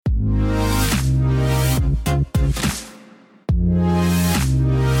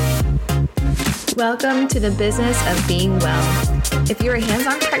Welcome to the business of being well. If you're a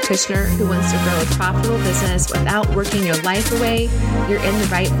hands-on practitioner who wants to grow a profitable business without working your life away, you're in the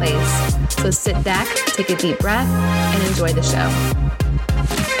right place. So sit back, take a deep breath, and enjoy the show.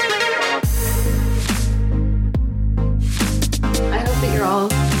 I hope that you're all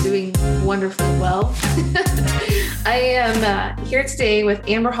doing wonderfully well. I am here today with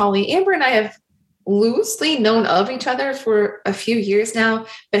Amber Hawley. Amber and I have loosely known of each other for a few years now,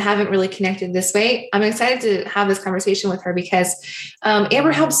 but haven't really connected this way. I'm excited to have this conversation with her because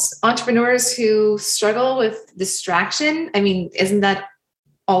Amber helps entrepreneurs who struggle with distraction. I mean, isn't that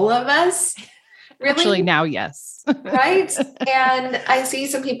all of us? Really? Actually, now, yes. Right. And I see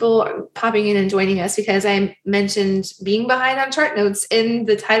some people popping in and joining us because I mentioned being behind on chart notes in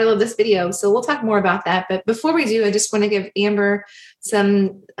the title of this video. So we'll talk more about that. But before we do, I just want to give Amber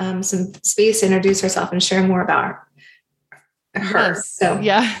some space to introduce herself and share more about her. Yes. So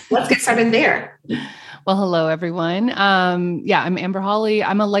let's get started there. Well, hello, everyone. I'm Amber Hawley.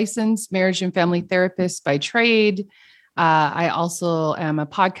 I'm a licensed marriage and family therapist by trade. I also am a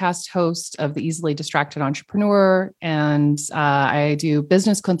podcast host of the Easily Distracted Entrepreneur, and I do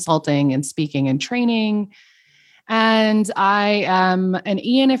business consulting and speaking and training. And I am an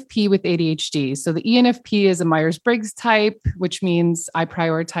ENFP with ADHD. So the ENFP is a Myers-Briggs type, which means I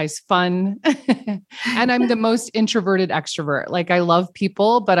prioritize fun. And I'm the most introverted extrovert. Like I love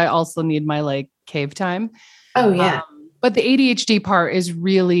people, but I also need my cave time. Oh yeah. But the ADHD part is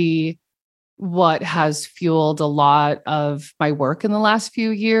really what has fueled a lot of my work in the last few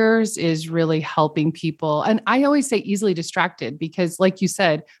years, is really helping people. And I always say easily distracted because, like you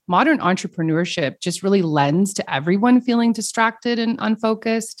said, modern entrepreneurship just really lends to everyone feeling distracted and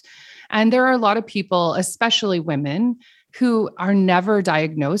unfocused. And there are a lot of people, especially women, who are never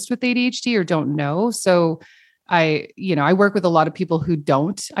diagnosed with ADHD or don't know. So I work with a lot of people who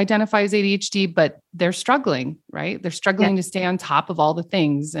don't identify as ADHD, but they're struggling, right? They're struggling to stay on top of all the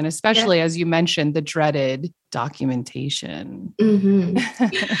things. And especially, as you mentioned, the dreaded documentation. Mm-hmm.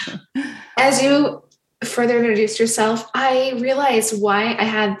 As you further introduced yourself, I realized why I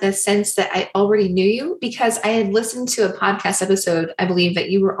had the sense that I already knew you, because I had listened to a podcast episode, I believe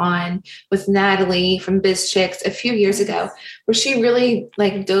that you were on with Natalie from Biz Chicks a few years ago, where she really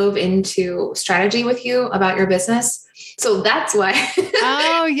dove into strategy with you about your business. So that's why.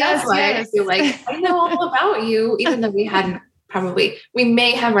 Oh, yes. That's why I feel like I know all about you, even though we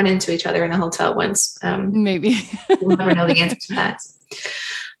may have run into each other in a hotel once. Maybe. We'll never know the answer to that.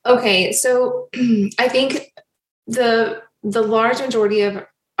 Okay, so I think the large majority of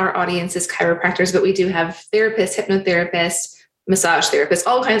our audience is chiropractors, but we do have therapists, hypnotherapists, massage therapists,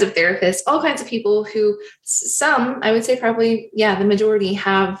 all kinds of therapists, all kinds of people who some, I would say probably, the majority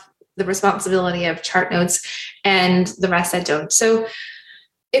have the responsibility of chart notes and the rest that don't. So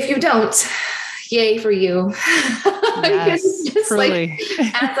if you don't, yay for you. Yes, just truly.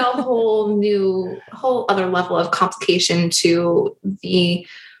 Adds a whole other level of complication to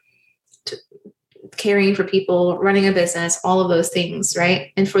caring for people, running a business, all of those things,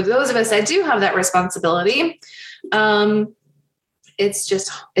 right? And for those of us that do have that responsibility,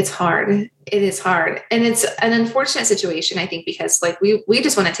 it's hard. It is hard. And it's an unfortunate situation, I think, because we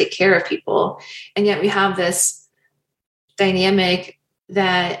just want to take care of people. And yet we have this dynamic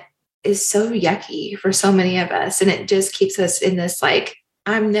that is so yucky for so many of us. And it just keeps us in this,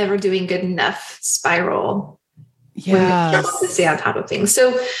 I'm never doing good enough spiral. Yeah. When we struggle to stay on top of things.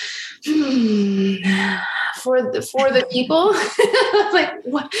 So for the people,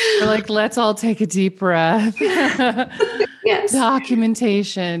 what? We're let's all take a deep breath. Yes.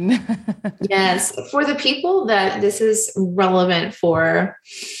 Documentation. Yes. For the people that this is relevant for,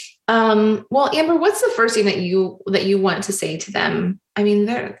 well, Amber, what's the first thing that you want to say to them? I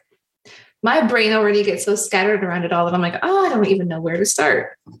mean, my brain already gets so scattered around it all that I'm I don't even know where to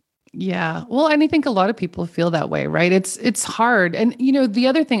start. Yeah. Well, and I think a lot of people feel that way, right? It's hard. And, the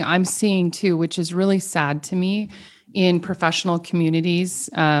other thing I'm seeing too, which is really sad to me in professional communities,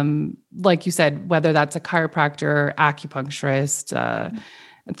 like you said, whether that's a chiropractor, acupuncturist,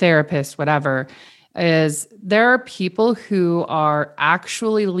 therapist, whatever, is there are people who are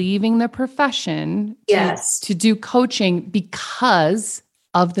actually leaving the profession to do coaching because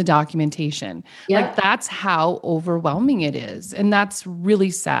of the documentation. Yeah. That's how overwhelming it is. And that's really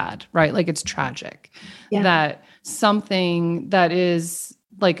sad, right? It's tragic that something that is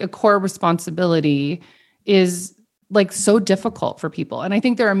a core responsibility is so difficult for people. And I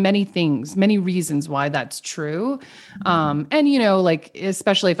think there are many reasons why that's true. And,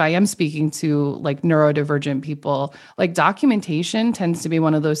 especially if I am speaking to neurodivergent people, documentation tends to be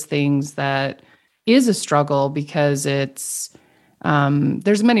one of those things that is a struggle because it's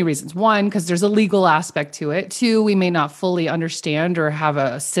There's many reasons. One, because there's a legal aspect to it. Two, we may not fully understand or have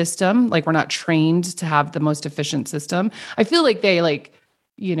a system. Like we're not trained to have the most efficient system. I feel like they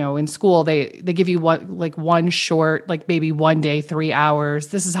in school, they give you one short, like maybe one day, 3 hours.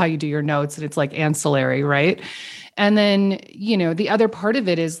 This is how you do your notes. And it's like ancillary, right? And then, the other part of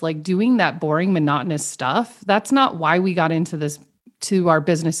it is like doing that boring, monotonous stuff. That's not why we got into this, to our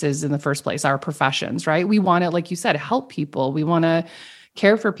businesses in the first place, our professions, right? We want to, like you said, help people. We want to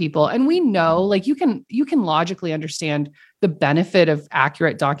care for people. And we know, like you can logically understand the benefit of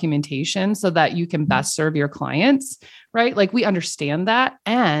accurate documentation so that you can best serve your clients, right? Like we understand that.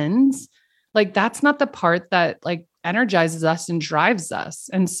 And like, that's not the part that like energizes us and drives us.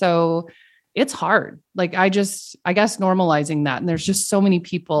 And so it's hard. Like, I guess normalizing that. And there's just so many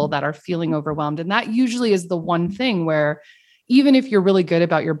people that are feeling overwhelmed. And that usually is the one thing where, even if you're really good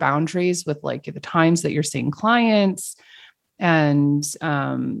about your boundaries with like the times that you're seeing clients and,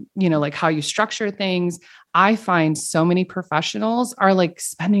 like how you structure things, I find so many professionals are like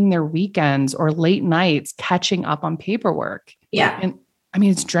spending their weekends or late nights catching up on paperwork. Yeah. And I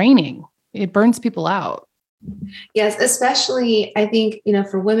mean, it's draining. It burns people out. Yes. Especially I think,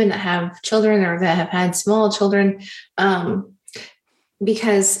 for women that have children or that have had small children,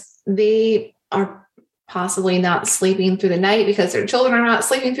 because they are possibly not sleeping through the night because their children are not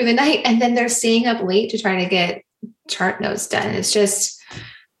sleeping through the night. And then they're staying up late to try to get chart notes done. It's just,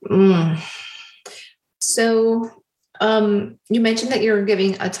 So, you mentioned that you're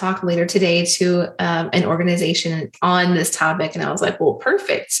giving a talk later today to an organization on this topic. And I was like, well,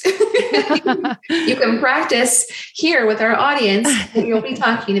 perfect. You can practice here with our audience that you'll be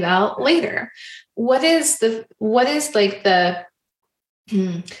talking about later. What is like the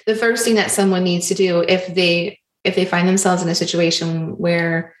first thing that someone needs to do if they find themselves in a situation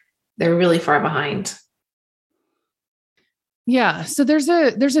where they're really far behind? Yeah. So there's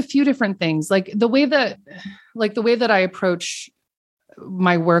a few different things, like the way that I approach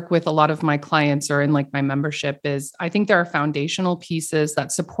my work with a lot of my clients or in like my membership is I think there are foundational pieces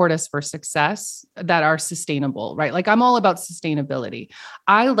that support us for success that are sustainable, right? Like I'm all about sustainability.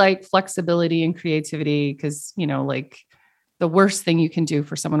 I like flexibility and creativity because, like the worst thing you can do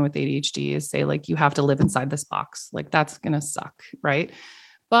for someone with ADHD is say like, you have to live inside this box. Like that's going to suck. Right.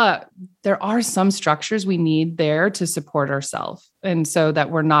 But there are some structures we need there to support ourselves. And so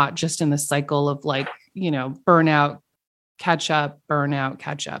that we're not just in the cycle of like, burnout, catch up, burnout,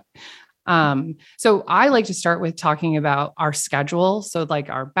 catch up. So I like to start with talking about our schedule. So like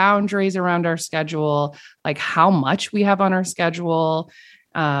our boundaries around our schedule, like how much we have on our schedule,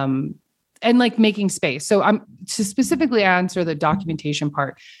 and like making space. So to specifically answer the documentation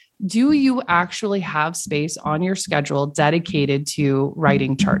part, do you actually have space on your schedule dedicated to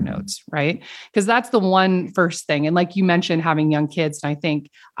writing chart notes, right? Because that's the one first thing. And like you mentioned, having young kids. And I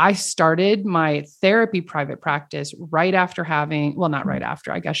think I started my therapy private practice right after not right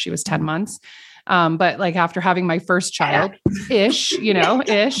after, I guess she was 10 months. But like after having my first child ish.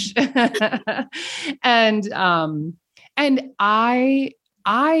 And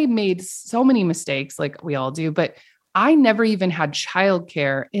I made so many mistakes, like we all do, but I never even had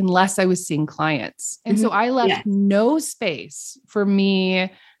childcare unless I was seeing clients. And so I left no space for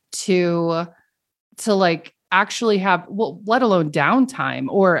me to like actually have, let alone downtime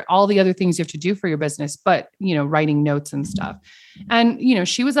or all the other things you have to do for your business, but, writing notes and stuff. And,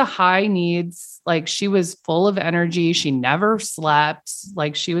 she was a high needs, like she was full of energy. She never slept.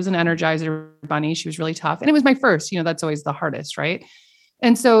 Like she was an energizer bunny. She was really tough. And it was my first, that's always the hardest. Right.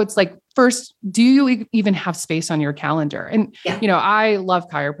 And so it's like, first, do you even have space on your calendar? And, I love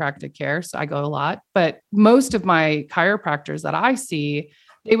chiropractic care, so I go a lot, but most of my chiropractors that I see,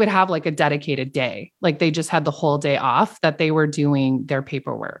 they would have like a dedicated day. Like they just had the whole day off that they were doing their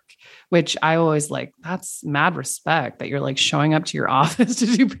paperwork, which I always like, that's mad respect that you're like showing up to your office to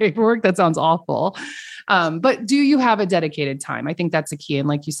do paperwork. That sounds awful. But do you have a dedicated time? I think that's a key. And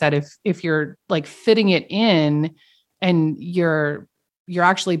like you said, if you're like fitting it in and you're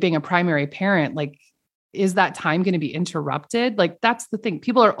actually being a primary parent, like, is that time going to be interrupted? Like, that's the thing.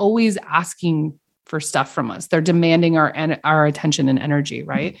 People are always asking for stuff from us. They're demanding our attention and energy.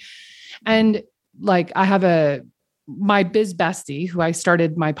 Right. And like, I have my biz bestie who I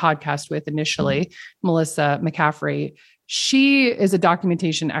started my podcast with initially, Melissa McCaffrey. She is a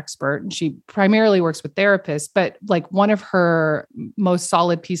documentation expert and she primarily works with therapists, but like one of her most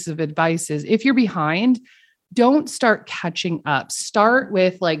solid pieces of advice is if you're behind, don't start catching up. Start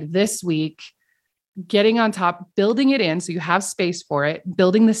with like this week, getting on top, building it in so you have space for it,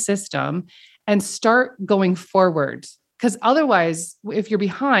 building the system, and start going forward. Because otherwise, if you're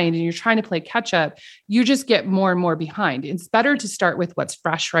behind and you're trying to play catch up, you just get more and more behind. It's better to start with what's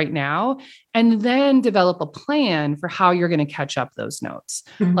fresh right now and then develop a plan for how you're going to catch up those notes.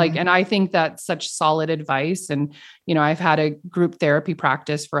 Mm-hmm. And I think that's such solid advice. And, I've had a group therapy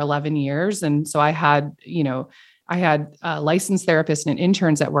practice for 11 years. And so I had licensed therapists and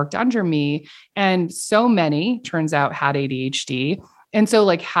interns that worked under me. And so many, turns out, had ADHD. And so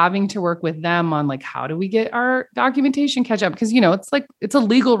having to work with them on how do we get our documentation catch up? Because, it's a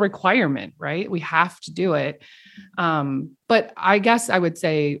legal requirement, right? We have to do it. But I guess I would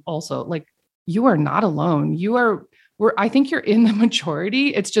say also you are not alone. I think you're in the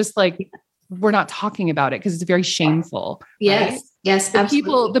majority. It's just we're not talking about it because it's very shameful. Yes. Right? Yes.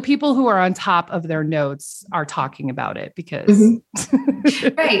 The people who are on top of their notes are talking about it because.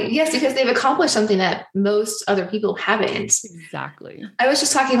 Right. Yes. Because they've accomplished something that most other people haven't. Exactly. I was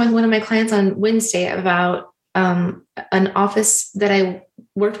just talking with one of my clients on Wednesday about an office that I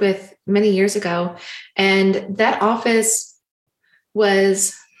worked with many years ago. And that office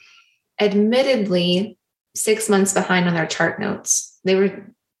was admittedly 6 months behind on their chart notes. They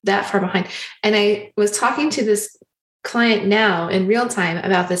were that far behind. And I was talking to this client now in real time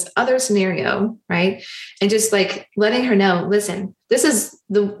about this other scenario, right? And just letting her know, listen, this is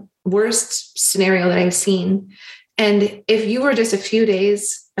the worst scenario that I've seen. And if you were just a few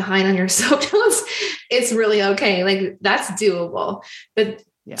days behind on your soap notes, it's really okay. That's doable. But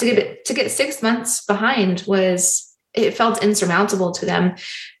to get 6 months behind it felt insurmountable to them.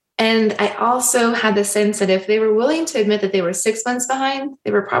 And I also had the sense that if they were willing to admit that they were 6 months behind, they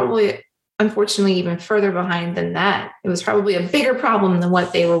were probably, unfortunately, even further behind than that. It was probably a bigger problem than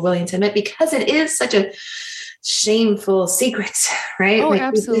what they were willing to admit because it is such a shameful secret, right? Oh,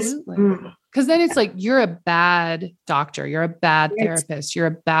 absolutely. Because then it's you're a bad doctor, you're a bad therapist, you're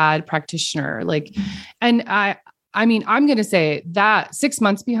a bad practitioner. And I mean, I'm going to say that 6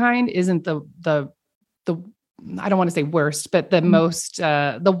 months behind isn't the I don't want to say worst, but the most,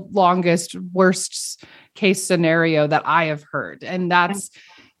 the longest, worst case scenario that I have heard. And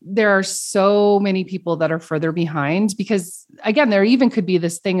there are so many people that are further behind because again, there even could be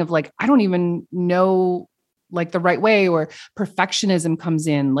this thing of I don't even know the right way, or perfectionism comes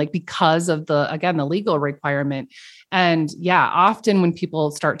in because of the legal requirement. And often when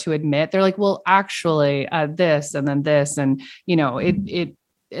people start to admit, they're well, actually this, and then this, and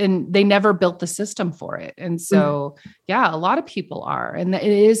and they never built the system for it. And so, a lot of people are, and it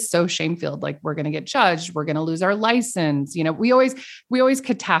is so shame-filled. We're going to get judged. We're going to lose our license. We always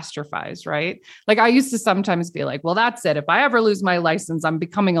catastrophize, right? I used to sometimes be well, that's it. If I ever lose my license, I'm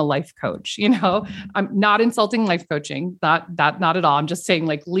becoming a life coach. I'm not insulting life coaching, not at all. I'm just saying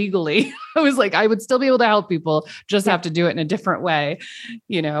legally, I was I would still be able to help people, just have to do it in a different way,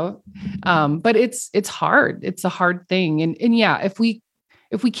 but it's hard. It's a hard thing. And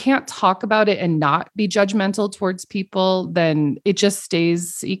if we can't talk about it and not be judgmental towards people, then it just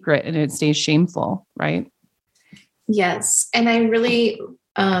stays secret and it stays shameful, right? Yes. And I really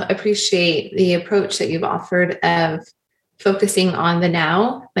appreciate the approach that you've offered of focusing on the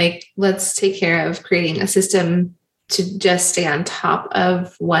now. Let's take care of creating a system to just stay on top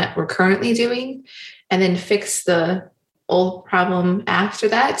of what we're currently doing and then fix the old problem after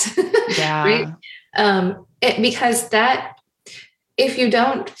that. Yeah. Right? Because if you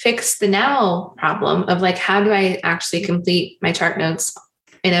don't fix the now problem of how do I actually complete my chart notes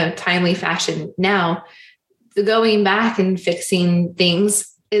in a timely fashion now, the going back and fixing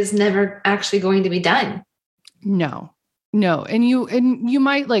things is never actually going to be done. No. And you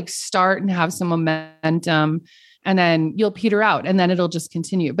might start and have some momentum and then you'll peter out and then it'll just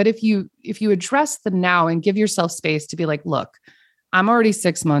continue. But if you address the now and give yourself space to be look, I'm already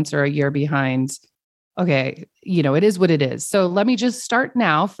 6 months or a year behind. Okay, it is what it is. So let me just start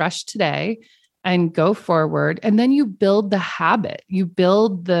now, fresh today, and go forward. And then you build the habit, you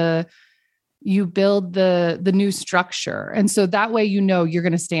build the new structure. And so that way, you're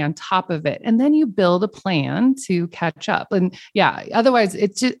going to stay on top of it. And then you build a plan to catch up. And otherwise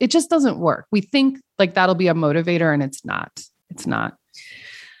it just doesn't work. We think that'll be a motivator and it's not.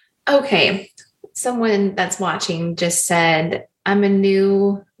 Okay. Someone that's watching just said, I'm a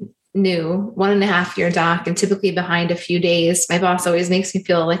new 1.5 year doc and typically behind a few days. My boss always makes me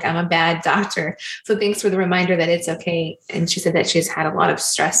feel like I'm a bad doctor. So thanks for the reminder that it's okay. And she said that she's had a lot of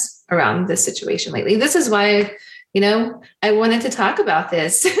stress around this situation lately. This is why, I wanted to talk about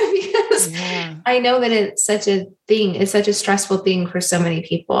this because I know that it's such a thing. It's such a stressful thing for so many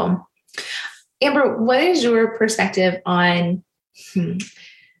people. Amber, what is your perspective on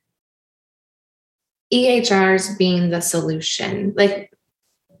EHRs being the solution?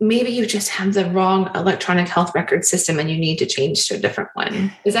 maybe you just have the wrong electronic health record system and you need to change to a different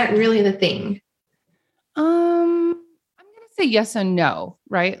one. Is that really the thing? I'm going to say yes and no,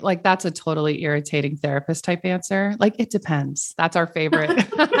 right? Like that's a totally irritating therapist type answer. Like it depends. That's our favorite.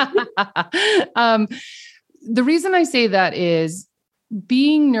 The reason I say that is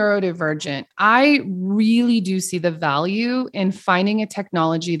being neurodivergent, I really do see the value in finding a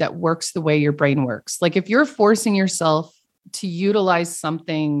technology that works the way your brain works. Like if you're forcing yourself to utilize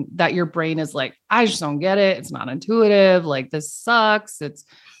something that your brain is like, I just don't get it. It's not intuitive. Like this sucks. It's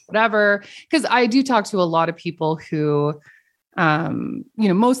whatever. Because I do talk to a lot of people who,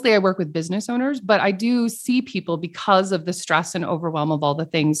 mostly I work with business owners, but I do see people because of the stress and overwhelm of all the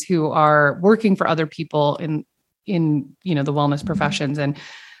things who are working for other people in the wellness professions. And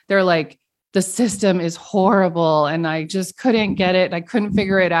they're like, the system is horrible and I just couldn't get it. I couldn't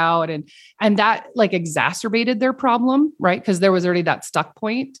figure it out. And that like exacerbated their problem, right? Because there was already that stuck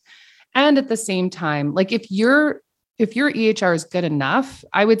point. And at the same time, like if your EHR is good enough,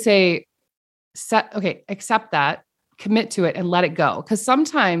 I would say accept that, commit to it and let it go. Because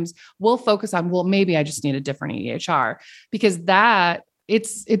sometimes we'll focus on, well, maybe I just need a different EHR because that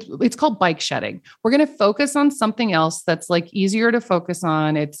it's called bike shedding. We're going to focus on something else that's like easier to focus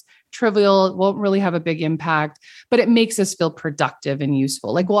on. It's trivial. It won't really have a big impact, but it makes us feel productive and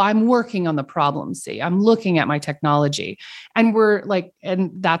useful. Like, well, I'm working on the problem. See, I'm looking at my technology and we're like,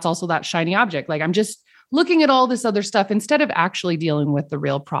 and that's also that shiny object. Like I'm just looking at all this other stuff instead of actually dealing with the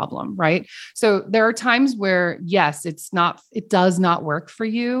real problem. Right. So there are times where, yes, it does not work for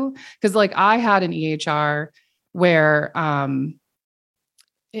you. Cause like I had an EHR where,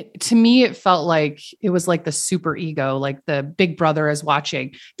 to me, it felt like it was like the super ego, like the big brother is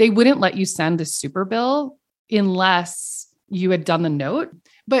watching. They wouldn't let you send a super bill unless you had done the note.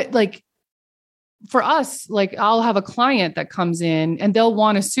 But like for us, like I'll have a client that comes in and they'll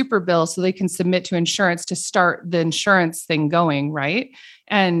want a super bill so they can submit to insurance to start the insurance thing going, right?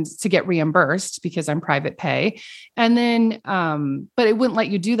 And to get reimbursed because I'm private pay. And then, but it wouldn't let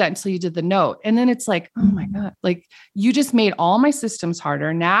you do that until you did the note. And then it's like, oh my God, like you just made all my systems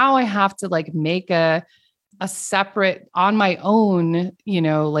harder. Now I have to like make a separate on my own,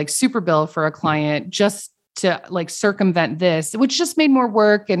 like super bill for a client just to like circumvent this, which just made more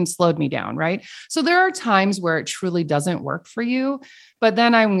work and slowed me down. Right. So there are times where it truly doesn't work for you. But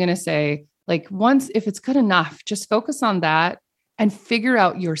then I'm going to say like if it's good enough, just focus on that and figure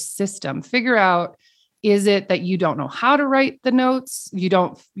out your system, figure out, is it that you don't know how to write the notes?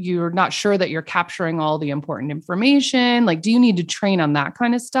 You're not sure that you're capturing all the important information. Like, do you need to train on that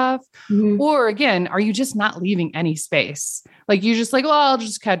kind of stuff? Mm-hmm. Or again, are you just not leaving any space? Like you're just like, well, I'll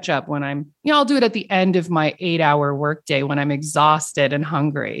just catch up when I'll do it at the end of my 8-hour workday when I'm exhausted and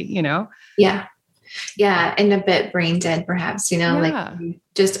hungry, Yeah. Yeah. And a bit brain dead, perhaps, like you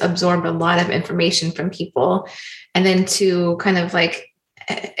just absorbed a lot of information from people. And then to kind of like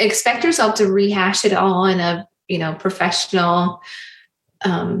expect yourself to rehash it all in a, professional,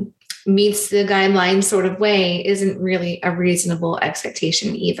 meets the guidelines sort of way isn't really a reasonable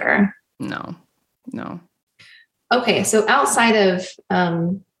expectation either. No. Okay. So outside of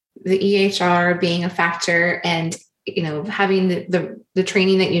the EHR being a factor and, having the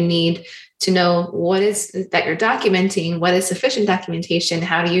training that you need to know what is that you're documenting, what is sufficient documentation,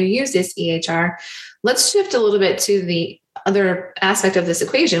 how do you use this EHR? Let's shift a little bit to the other aspect of this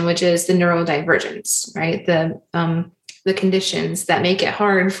equation, which is the neurodivergence, right? The conditions that make it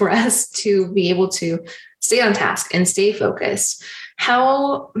hard for us to be able to stay on task and stay focused.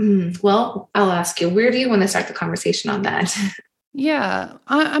 I'll ask you, where do you want to start the conversation on that? Yeah,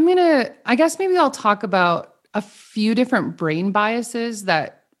 I guess maybe I'll talk about a few different brain biases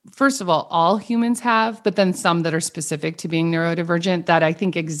that, first of all humans have, but then some that are specific to being neurodivergent that I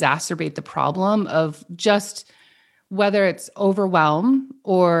think exacerbate the problem of just whether it's overwhelm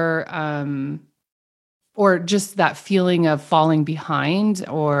or just that feeling of falling behind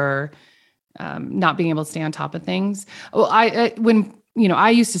or not being able to stay on top of things. Well, I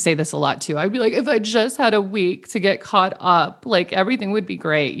used to say this a lot too. I'd be like, if I just had a week to get caught up, like everything would be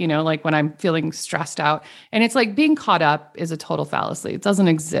great, like when I'm feeling stressed out. And it's like being caught up is a total fallacy. It doesn't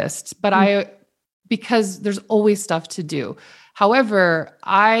exist. But because there's always stuff to do. However,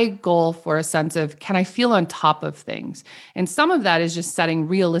 I goal for a sense of, can I feel on top of things? And some of that is just setting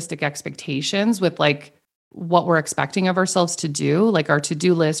realistic expectations with like what we're expecting of ourselves to do, like our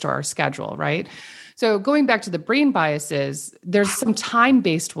to-do list or our schedule, right? So going back to the brain biases, there's some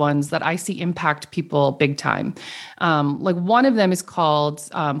time-based ones that I see impact people big time. Like one of them is called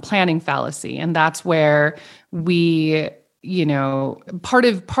planning fallacy. And that's where we part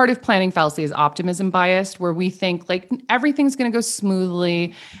of planning fallacy is optimism bias, where we think like everything's going to go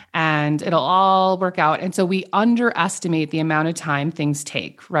smoothly and it'll all work out. And so we underestimate the amount of time things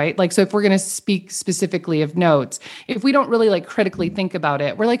take, right? Like, so if we're going to speak specifically of notes, if we don't really like critically think about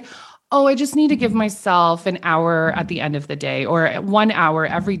it, we're like, oh, I just need to give myself an hour at the end of the day or 1 hour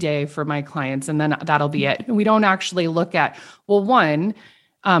every day for my clients. And then that'll be it. And we don't actually look at, well, one,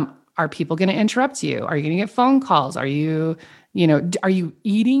 are people going to interrupt you? Are you going to get phone calls? Are you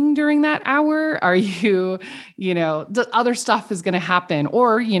eating during that hour? Are you, the other stuff is going to happen,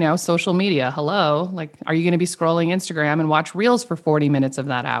 or, social media. Hello. Like, are you going to be scrolling Instagram and watch reels for 40 minutes of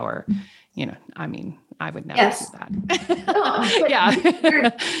that hour? I would never do that. No, yeah.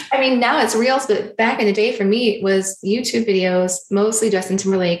 Now it's reels, but back in the day for me, it was YouTube videos, mostly Justin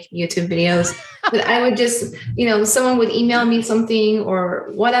Timberlake YouTube videos. But I would just, someone would email me something or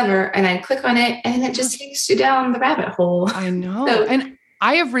whatever, and I'd click on it, and it just takes you down the rabbit hole. I know. And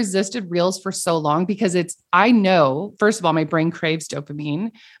I have resisted reels for so long because I know, first of all, my brain craves dopamine,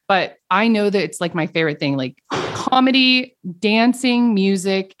 but I know that it's like my favorite thing, like comedy, dancing,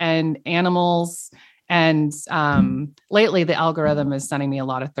 music, and animals. And lately the algorithm is sending me a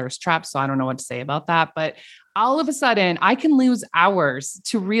lot of thirst traps. So I don't know what to say about that, but all of a sudden I can lose hours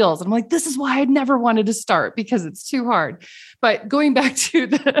to reels. And I'm like, this is why I'd never wanted to start, because it's too hard. But going back to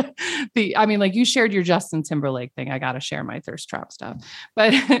like you shared your Justin Timberlake thing. I got to share my thirst trap stuff,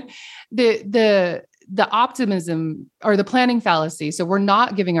 but the optimism or the planning fallacy. So we're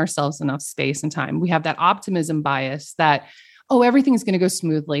not giving ourselves enough space and time. We have that optimism bias that, oh, everything's going to go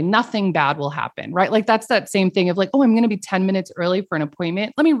smoothly. Nothing bad will happen, right? Like that's that same thing of like, oh, I'm going to be 10 minutes early for an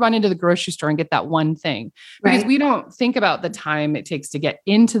appointment. Let me run into the grocery store and get that one thing. Because we don't think about the time it takes to get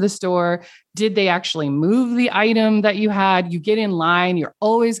into the store. Did they actually move the item that you had? You get in line, you're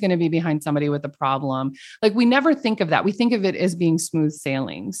always going to be behind somebody with a problem. Like we never think of that. We think of it as being smooth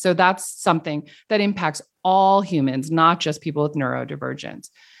sailing. So that's something that impacts all humans, not just people with neurodivergence.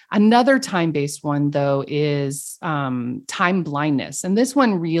 Another time-based one, though, is time blindness. And this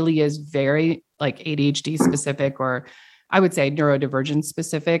one really is very like ADHD specific, or I would say neurodivergence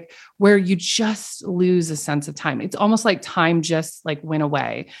specific, where you just lose a sense of time. It's almost like time just like went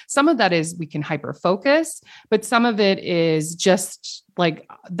away. Some of that is we can hyper focus, but some of it is just like,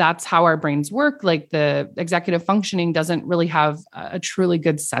 that's how our brains work. Like the executive functioning doesn't really have a truly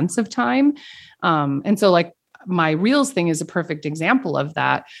good sense of time. And so like, my reels thing is a perfect example of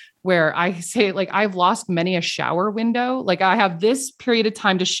that, where I say like, I've lost many a shower window. Like I have this period of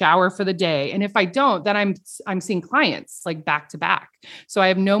time to shower for the day. And if I don't, then I'm seeing clients like back to back. So I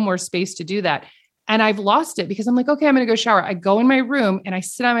have no more space to do that. And I've lost it because I'm like, okay, I'm going to go shower. I go in my room and I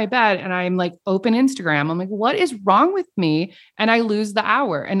sit on my bed and I'm like, open Instagram. I'm like, what is wrong with me? And I lose the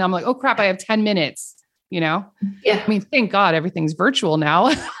hour. And I'm like, oh crap, I have 10 minutes, Yeah. Thank God everything's virtual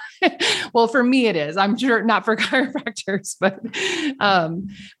now. Well, for me, it is. I'm sure not for chiropractors, but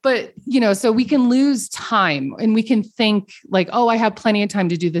so we can lose time and we can think like, oh, I have plenty of time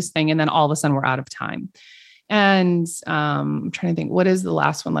to do this thing. And then all of a sudden we're out of time. And I'm trying to think, what is the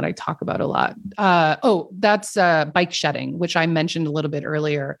last one that I talk about a lot? That's bike shedding, which I mentioned a little bit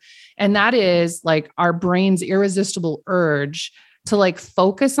earlier. And that is like our brain's irresistible urge to like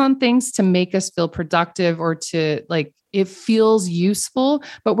focus on things to make us feel productive or to like, it feels useful,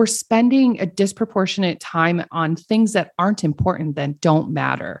 but we're spending a disproportionate time on things that aren't important, that don't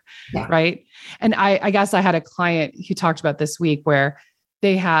matter. Yeah. Right. And I guess I had a client who talked about this week where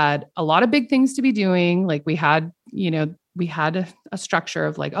they had a lot of big things to be doing. Like we had a structure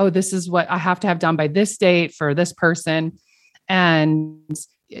of like, oh, this is what I have to have done by this date for this person. And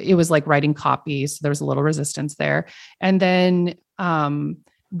it was like writing copy. So there was a little resistance there. And then,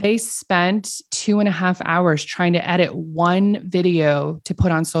 they spent 2.5 hours trying to edit one video to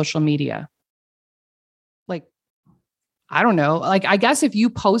put on social media. Like, I don't know. Like, I guess if you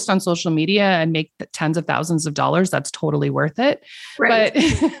post on social media and make tens of thousands of dollars, that's totally worth it. Right.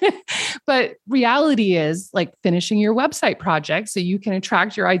 But reality is like finishing your website project so you can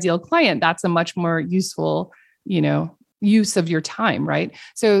attract your ideal client. That's a much more useful, use of your time. Right.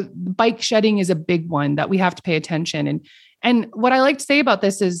 So bike shedding is a big one that we have to pay attention. And what I like to say about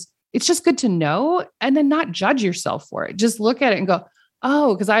this is it's just good to know and then not judge yourself for it. Just look at it and go,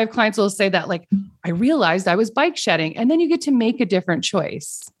 oh, because I have clients who will say that like, I realized I was bike shedding. And then you get to make a different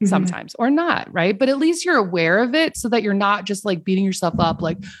choice sometimes or not. Right. But at least you're aware of it so that you're not just like beating yourself up.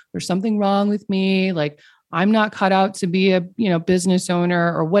 Like there's something wrong with me. Like I'm not cut out to be a, business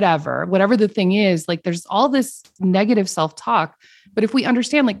owner or whatever the thing is. Like there's all this negative self-talk. But if we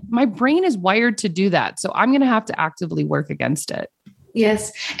understand, like my brain is wired to do that. So I'm going to have to actively work against it.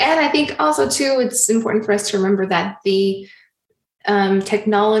 Yes. And I think also too, it's important for us to remember that the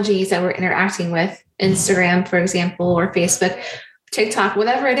technologies that we're interacting with, Instagram, for example, or Facebook, TikTok,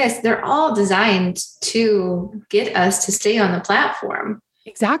 whatever it is, they're all designed to get us to stay on the platform.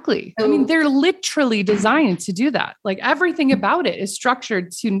 Exactly. I mean, they're literally designed to do that. Like everything about it is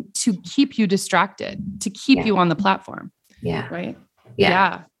structured to keep you distracted, to keep you on the platform. Yeah. Right.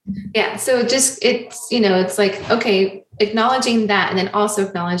 Yeah. Yeah. So it's like, okay, acknowledging that, and then also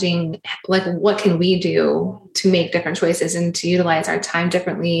acknowledging like, what can we do to make different choices and to utilize our time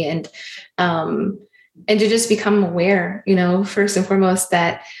differently, and to just become aware, first and foremost,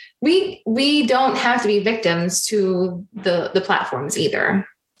 that we don't have to be victims to the platforms either.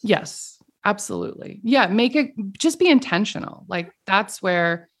 Yes, absolutely. Yeah. Just be intentional. Like that's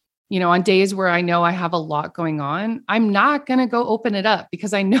where, on days where I know I have a lot going on, I'm not going to go open it up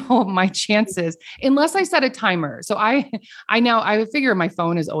because I know my chances, unless I set a timer. So I figure my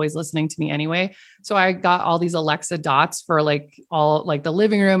phone is always listening to me anyway. So I got all these Alexa dots for all the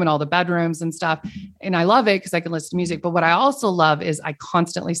living room and all the bedrooms and stuff. And I love it because I can listen to music. But what I also love is I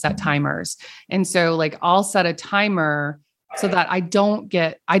constantly set timers. And so I'll set a timer so that I don't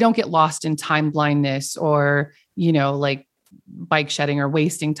get lost in time blindness or, bike shedding or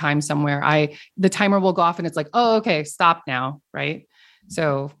wasting time somewhere. The timer will go off and it's like, oh, okay, stop now. Right.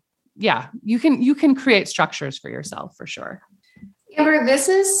 So yeah, you can create structures for yourself for sure. Amber, this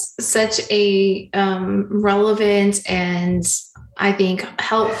is such a relevant and I think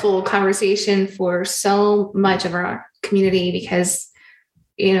helpful conversation for so much of our community because,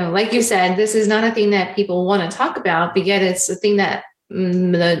 like you said, this is not a thing that people want to talk about, but yet it's a thing that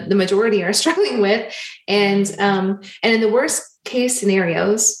the majority are struggling with. And in the worst case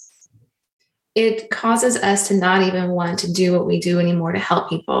scenarios, it causes us to not even want to do what we do anymore to help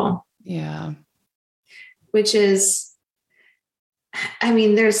people. Yeah. Which is,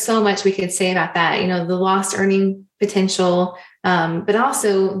 there's so much we could say about that, the lost earning potential, but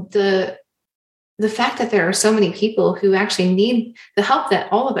also the fact that there are so many people who actually need the help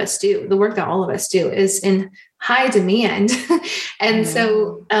that all of us do, the work that all of us do is in high demand. And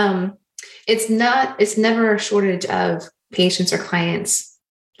so it's never a shortage of patients or clients.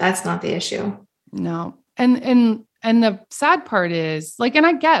 That's not the issue. No. And the sad part is and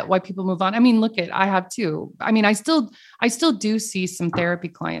I get why people move on. I have too. I still do see some therapy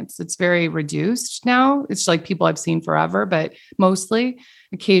clients. It's very reduced now. It's like people I've seen forever, but mostly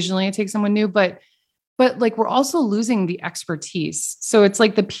occasionally I take someone new, but we're also losing the expertise. So it's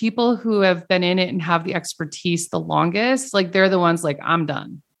like the people who have been in it and have the expertise the longest, they're the ones I'm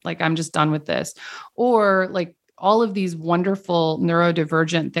done. I'm just done with this. Or all of these wonderful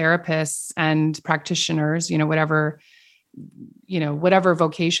neurodivergent therapists and practitioners, whatever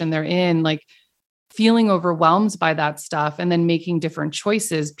vocation they're in, feeling overwhelmed by that stuff and then making different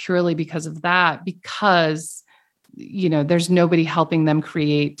choices purely because of that, because there's nobody helping them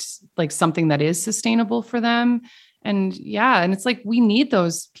create something that is sustainable for them. And it's we need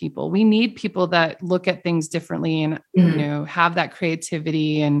those people. We need people that look at things differently and, have that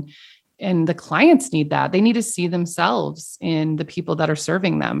creativity, and the clients need that. They need to see themselves in the people that are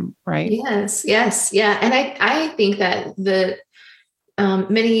serving them. Right. Yes. Yes. Yeah. And I think that the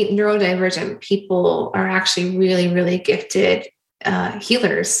many neurodivergent people are actually really, really gifted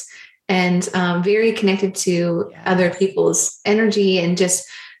healers. And very connected to other people's energy and just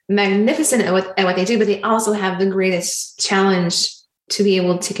magnificent at what they do. But they also have the greatest challenge to be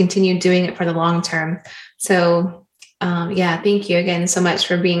able to continue doing it for the long term. So thank you again so much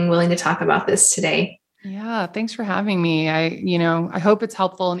for being willing to talk about this today. Yeah, thanks for having me. I hope it's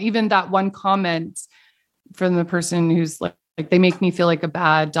helpful. And even that one comment from the person who's they make me feel like a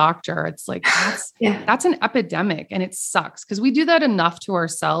bad doctor. It's that's an epidemic, and it sucks because we do that enough to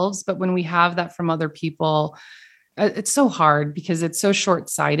ourselves. But when we have that from other people, it's so hard because it's so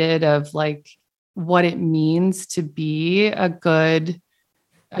short-sighted of what it means to be a good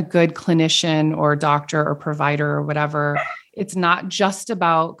clinician or doctor or provider or whatever. It's not just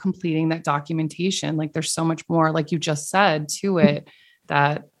about completing that documentation. There's so much more, like you just said, to it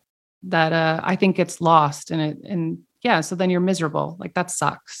that I think gets lost in it. And so then you're miserable. That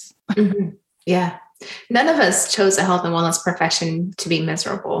sucks. Mm-hmm. Yeah. None of us chose a health and wellness profession to be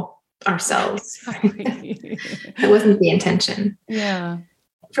miserable ourselves. It wasn't the intention. Yeah.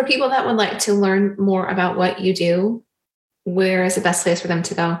 For people that would like to learn more about what you do, where is the best place for them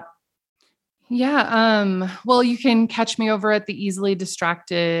to go? Yeah. Well, you can catch me over at the Easily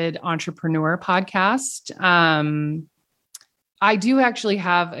Distracted Entrepreneur podcast. I do actually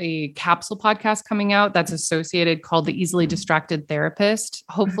have a capsule podcast coming out that's associated called the Easily Distracted Therapist.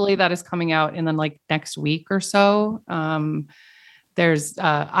 Hopefully that is coming out in the next week or so.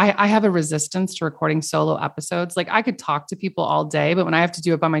 I have a resistance to recording solo episodes. Like I could talk to people all day, but when I have to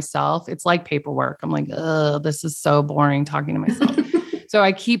do it by myself, it's like paperwork. I'm like, this is so boring talking to myself. So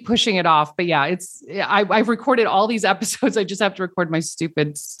I keep pushing it off. But yeah, I've recorded all these episodes. I just have to record my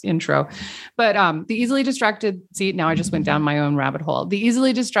stupid intro. But the Easily Distracted, now I just went down my own rabbit hole. The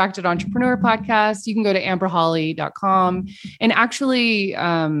Easily Distracted Entrepreneur Podcast, you can go to amberhawley.com. And actually,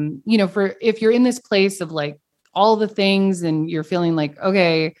 if you're in this place of like all the things and you're feeling like,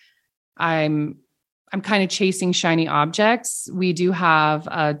 okay, I'm kind of chasing shiny objects, we do have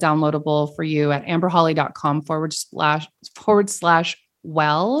a downloadable for you at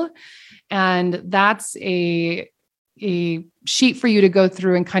amberhawley.com/well. And that's a sheet for you to go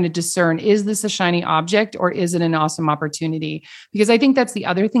through and kind of discern, is this a shiny object or is it an awesome opportunity? Because I think that's the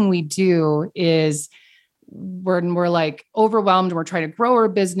other thing we do is when we're like overwhelmed, we're trying to grow our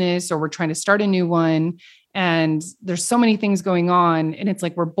business or we're trying to start a new one. And there's so many things going on and it's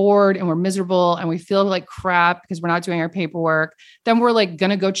like, we're bored and we're miserable and we feel like crap because we're not doing our paperwork. Then we're like going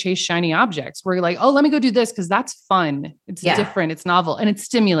to go chase shiny objects. We're like, oh, let me go do this because that's fun. It's different. It's novel and it's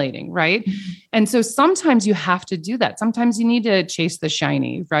stimulating. Right. And so sometimes you have to do that. Sometimes you need to chase the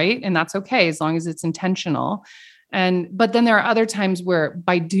shiny. Right. And that's okay as long as it's intentional. But then there are other times where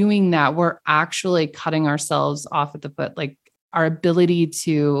by doing that, we're actually cutting ourselves off at the foot, like our ability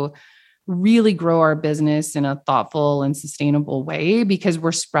to really grow our business in a thoughtful and sustainable way because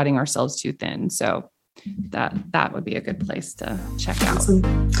we're spreading ourselves too thin. So that would be a good place to check out.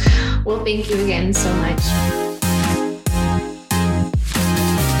 Awesome. Well, thank you again so much.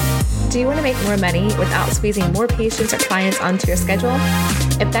 Do you want to make more money without squeezing more patients or clients onto your schedule?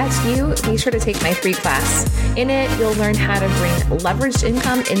 If that's you, be sure to take my free class. In it, you'll learn how to bring leveraged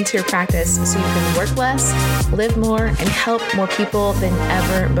income into your practice so you can work less, live more, and help more people than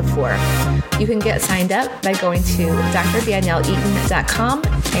ever before. You can get signed up by going to drdanielleeaton.com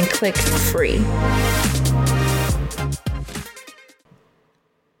and click free.